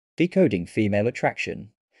Decoding Female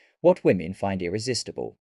Attraction. What Women Find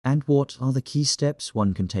Irresistible. And what are the key steps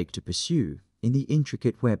one can take to pursue in the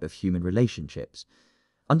intricate web of human relationships?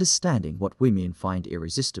 Understanding what women find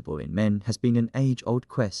irresistible in men has been an age-old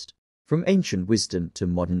quest. From ancient wisdom to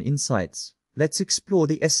modern insights, let's explore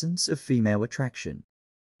the essence of female attraction.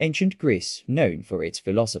 Ancient Greece, known for its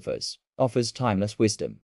philosophers, offers timeless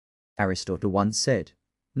wisdom. Aristotle once said,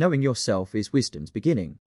 "Knowing yourself is wisdom's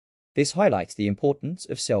beginning." This highlights the importance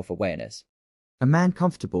of self-awareness. A man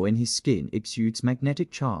comfortable in his skin exudes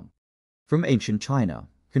magnetic charm. From ancient China,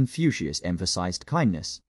 Confucius emphasized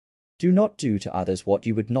kindness. Do not do to others what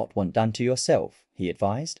you would not want done to yourself, he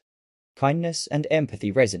advised. Kindness and empathy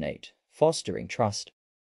resonate, fostering trust.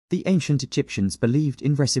 The ancient Egyptians believed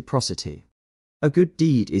in reciprocity. A good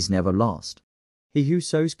deed is never lost. He who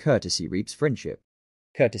sows courtesy reaps friendship.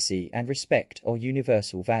 Courtesy and respect are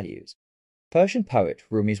universal values. Persian poet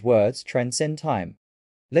Rumi's words transcend time.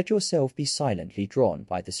 Let yourself be silently drawn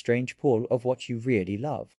by the strange pull of what you really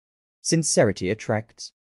love. Sincerity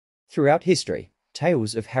attracts. Throughout history,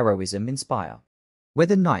 tales of heroism inspire.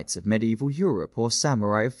 Whether knights of medieval Europe or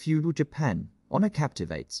samurai of feudal Japan, honor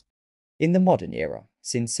captivates. In the modern era,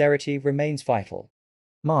 sincerity remains vital.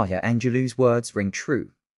 Maya Angelou's words ring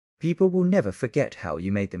true. People will never forget how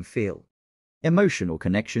you made them feel. Emotional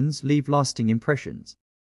connections leave lasting impressions.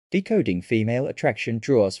 Decoding Female Attraction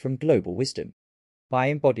draws from global wisdom. By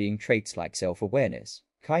embodying traits like self-awareness,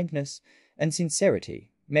 kindness, and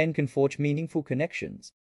sincerity, men can forge meaningful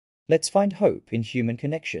connections. Let's find hope in human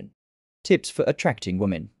connection. Tips for attracting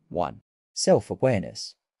women. 1.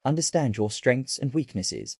 Self-awareness. Understand your strengths and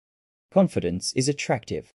weaknesses. Confidence is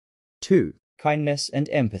attractive. 2. Kindness and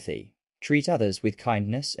empathy. Treat others with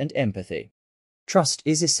kindness and empathy. Trust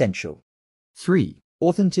is essential. 3.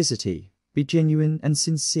 Authenticity. Be genuine and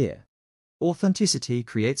sincere. Authenticity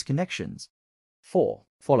creates connections. 4.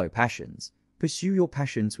 Follow passions. Pursue your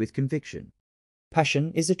passions with conviction.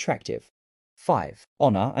 Passion is attractive. 5.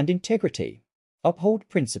 Honor and integrity. Uphold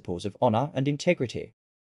principles of honor and integrity.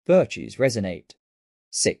 Virtues resonate.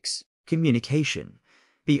 6. Communication.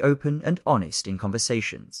 Be open and honest in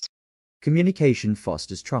conversations. Communication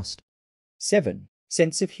fosters trust. 7.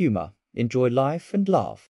 Sense of humor. Enjoy life and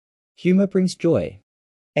laugh. Humor brings joy.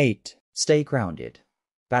 8. Stay grounded.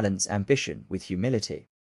 Balance ambition with humility.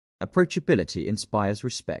 Approachability inspires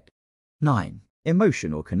respect. 9.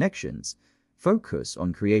 Emotional connections. Focus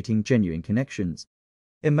on creating genuine connections.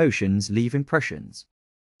 Emotions leave impressions.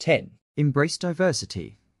 10. Embrace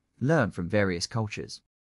diversity. Learn from various cultures.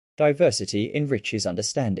 Diversity enriches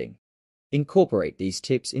understanding. Incorporate these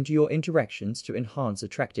tips into your interactions to enhance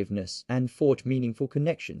attractiveness and forge meaningful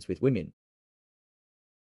connections with women.